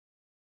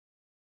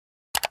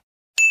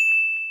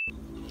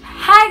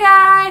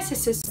guys,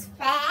 this is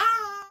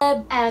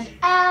and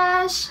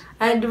Ash,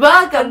 and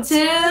welcome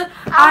to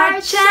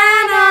our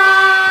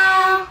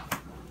channel!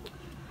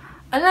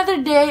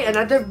 Another day,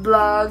 another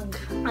vlog,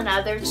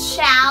 another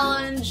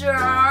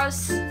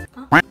challengers.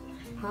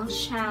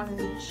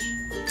 Challenge.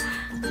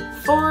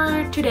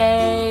 For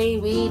today,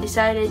 we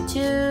decided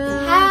to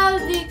have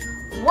the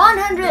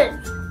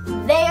 100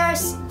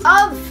 layers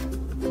of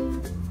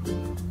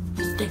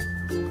stick.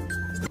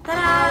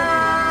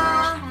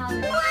 Ta-da!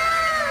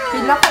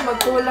 Pila ko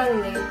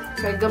magkulang ni.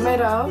 Kaya gamay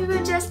raw. We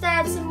will just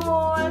add some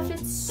more if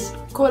it's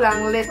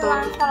Kulang, little.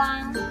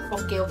 kulang.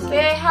 Okay.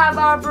 We have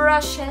our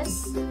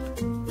brushes.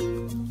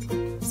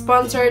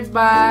 Sponsored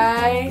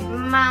by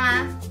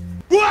Mama.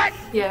 What?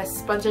 Yes,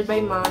 sponsored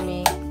by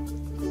Mommy.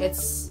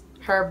 It's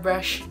her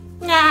brush.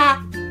 Nah.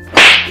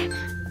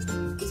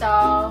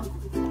 So,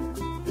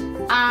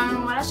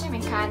 wala siya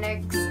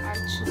mechanics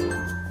actually.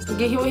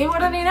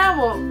 Gihiwa na nila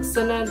mo.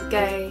 Sunod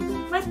kay...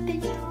 What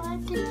did you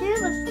like?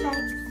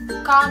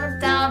 Comment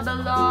down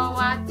below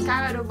what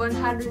kind of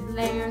 100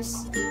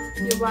 layers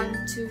you want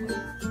to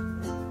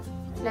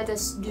let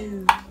us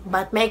do.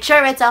 But make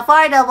sure it's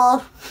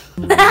affordable.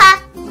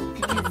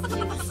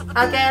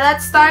 Okay,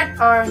 let's start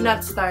or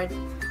not start?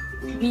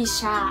 We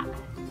shall.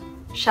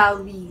 Shall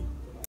we?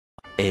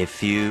 A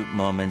few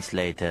moments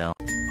later.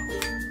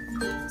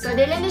 So,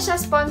 dili ni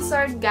siya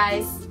sponsored,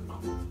 guys.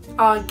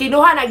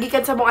 Kinuha na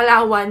gikan sa mong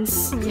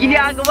allowance.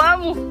 Ginagawa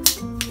mo.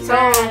 So,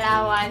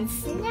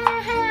 allowance.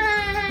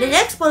 the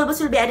next pulbos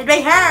will be added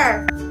right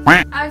here.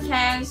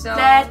 Okay, so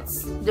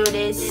Let's do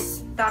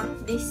this. start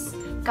this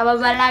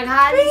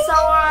kababalaghan sa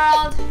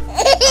world.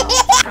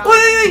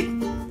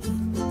 Uy!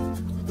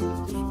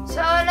 So,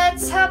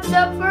 let's have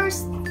the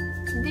first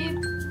dip.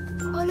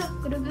 Hala,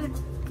 good.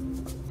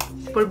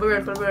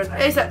 Pulburan.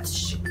 Ay, isa.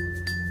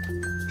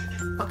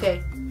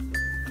 Okay.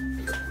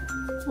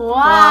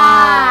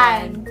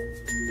 1,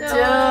 2.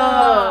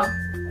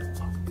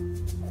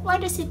 2. Why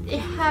does it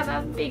have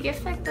a big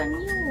effect on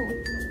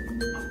you?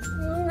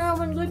 No,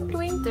 I'm good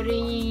doing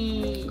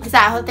 3.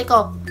 Isa, hote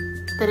ko.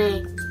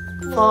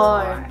 3,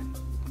 4.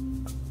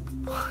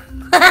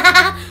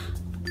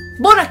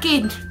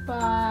 Burakid!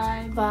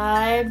 5,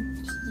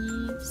 5,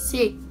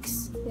 6.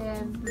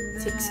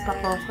 6 pa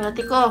ko.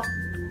 Hote ko.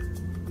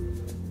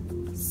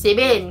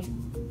 7.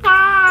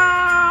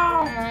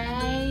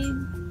 8,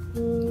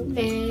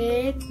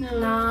 8,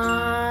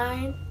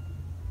 9.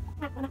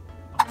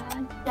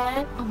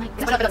 10. oh my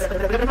god.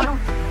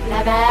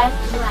 11.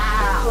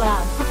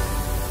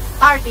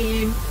 12.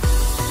 13.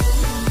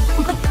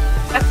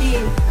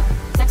 15.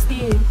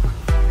 16.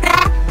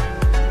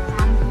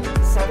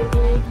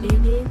 17.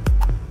 18.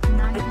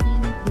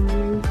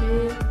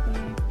 19.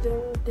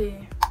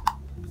 20.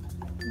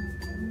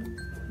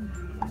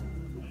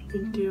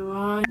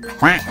 21.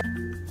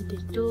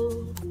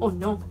 22. Oh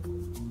no.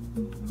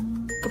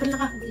 Kapal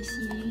na ka.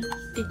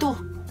 22.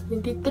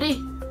 23.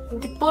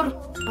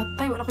 24.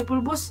 Patay, wala ko'y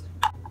pulbos.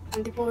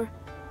 24.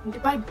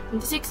 25.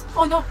 26.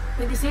 Oh no.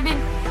 27.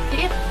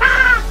 28.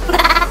 Ah!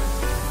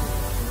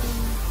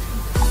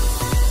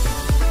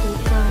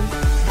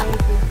 29.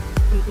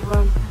 30.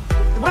 31.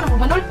 Wala ko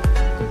manol.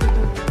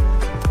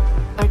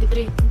 32.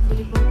 33.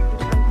 34.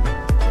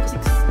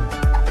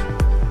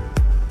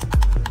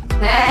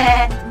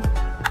 36.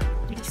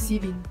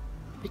 37.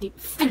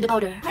 Fill the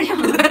powder.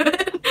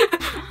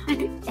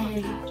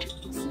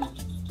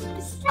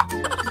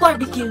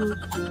 Barbecue.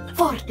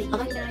 40.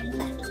 Okay.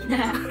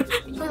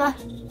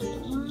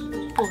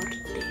 40.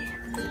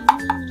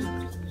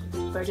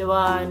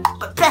 41.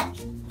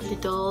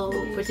 42.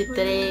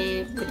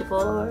 43.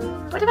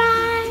 44.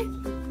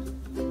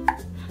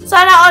 45.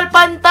 Sana all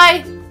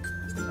pantay.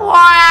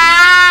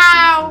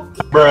 Wow!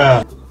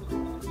 Bruh.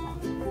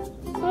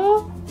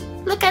 Oh,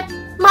 look at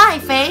my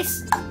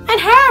face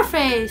and her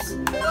face.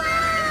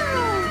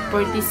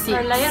 46.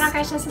 Wala yun na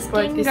kayo siya sa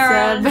skin,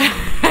 girl.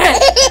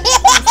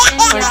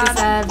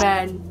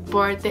 47.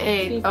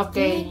 48.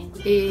 Okay.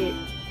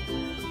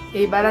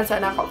 I-balance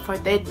na ako.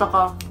 48 pa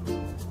ko.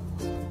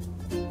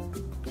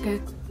 Okay.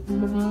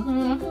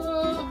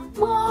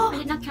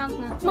 Pwede na count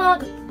na.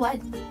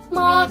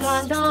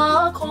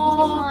 Maganda ko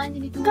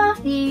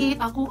kahit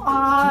ako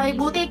ay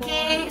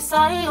butiki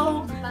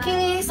sa'yo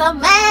kisa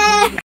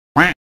me.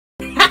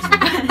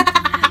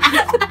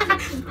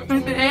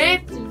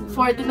 48,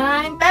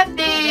 49,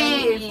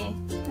 50.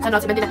 Ano,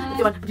 70 na,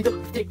 51, 52,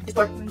 53,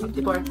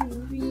 54,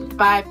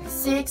 55,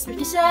 56,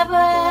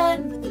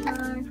 57,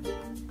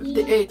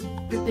 58,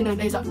 59,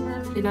 ay isa,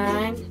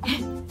 59,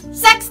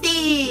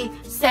 60,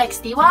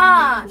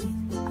 61,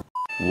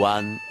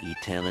 1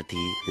 eternity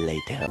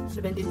later.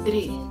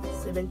 73,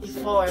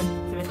 74,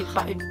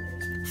 75,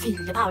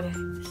 feel the power.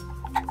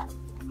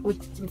 Uy,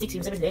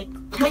 76, 78,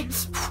 okay.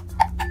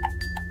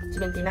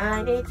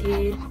 79,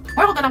 80.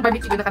 Or kung ka ng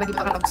barbecue, na ka nag-ibig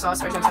ka ng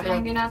sauce or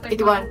something.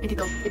 81,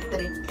 82,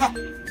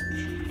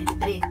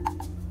 83,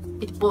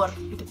 84,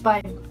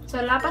 85. So,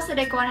 lapas na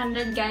like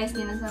 100 guys.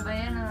 Di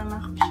nasabayan na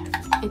naman ako siya.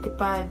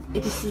 85,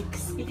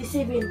 86,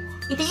 87,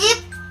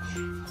 88!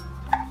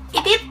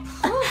 88!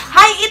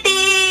 Hi,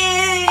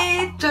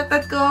 Itit!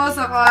 Shoutout ko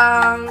sa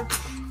akong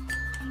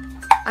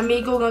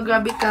amigo nga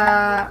grabe ka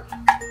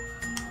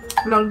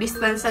long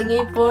distance ang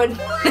ipon.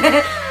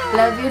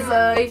 Love you,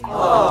 Zoy.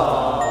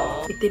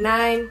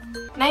 89,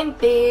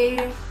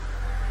 90,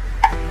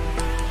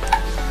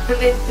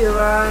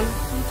 91,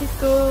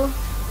 92,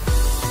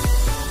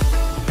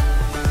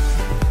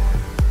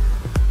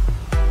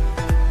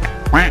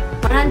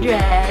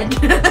 100.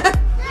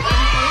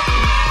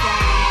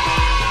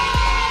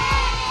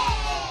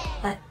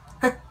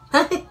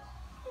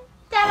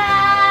 Ta-da!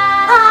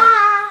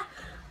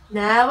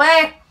 Nawe!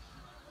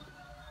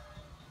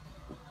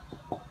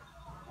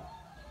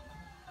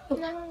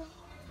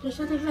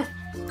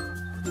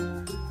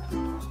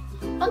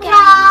 Okay.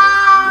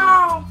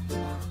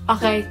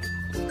 Okay.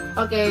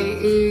 Okay,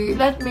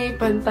 let me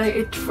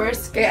pantay it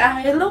first.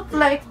 Kaya I look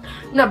like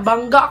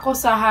nabangga ko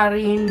sa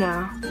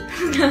harina.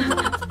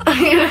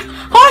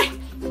 Hoy!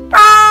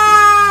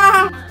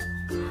 Ah!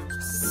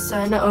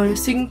 Sana all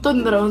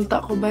sington round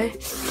ta ko ba?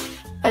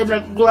 Ay,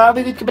 like,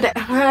 grabe good ka ba?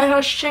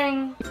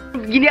 Sheng!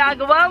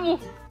 Ginagawa mo!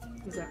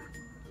 Isa.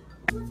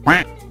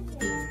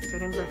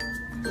 Remember.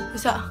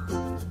 Isa.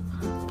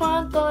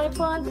 Pantay,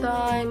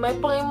 pantay. May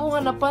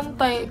pangimuhan na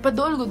pantay.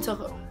 Padol good sa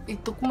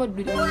itukmod.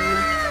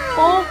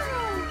 Oh!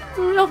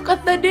 Look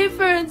at the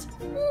difference!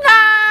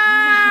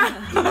 Nah!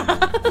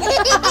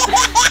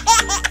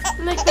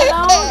 Like,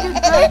 nalawang yun.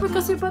 Grabe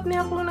kasi ba't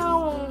niya ako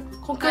nawang.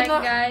 Like,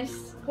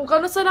 guys. Kung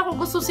kano sana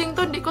ako gusto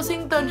sington, di ko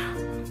sington.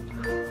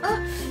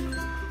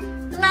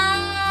 No!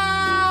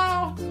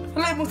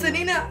 Wala, mong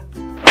sanina.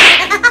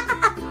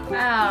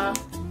 Wow.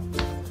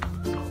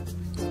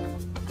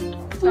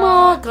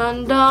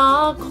 Maganda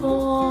ako.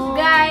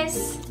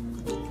 Guys,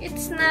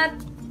 it's not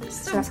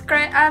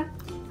subscribe.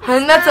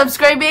 I'm not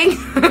subscribing.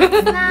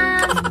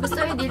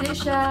 Gusto i-delete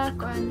siya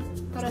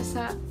para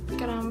sa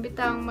karang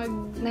bitang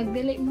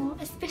nag-delete mo.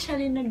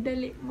 Especially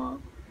nag-delete mo.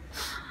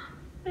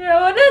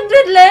 Yeah,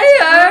 100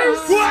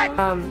 layers!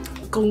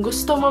 Kung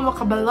gusto mo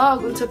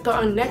makabalog unsa to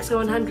ang next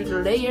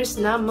 100 layers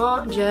na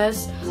mo,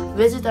 just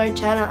visit our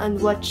channel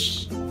and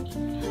watch.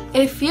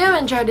 If you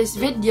enjoyed this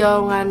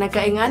video nga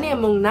nagkaingani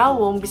among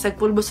nawong bisag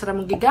pulbos ra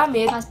mong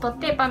gigamit, Mas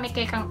puti pa may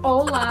kay kang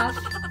Olaf.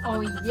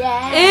 Oh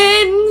yeah!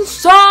 in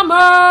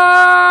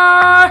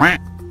summer!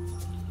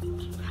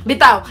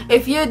 Bitaw,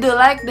 if you do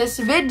like this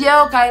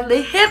video,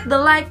 kindly hit the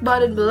like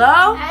button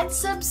below. And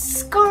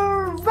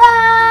subscribe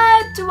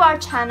to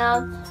our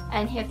channel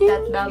and hit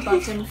that bell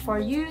button for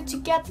you to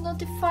get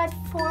notified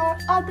for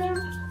other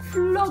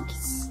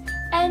vlogs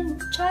and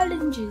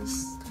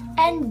challenges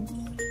and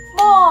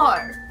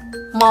more.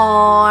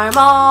 More.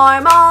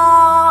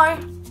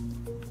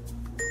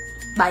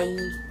 Bye.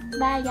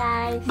 Bye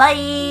guys. Bye.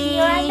 See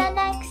you on the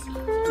next.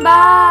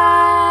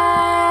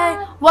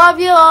 Bye. Love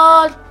you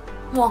all.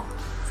 Mwah.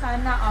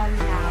 Sana all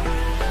now.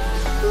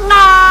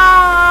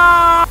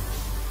 No.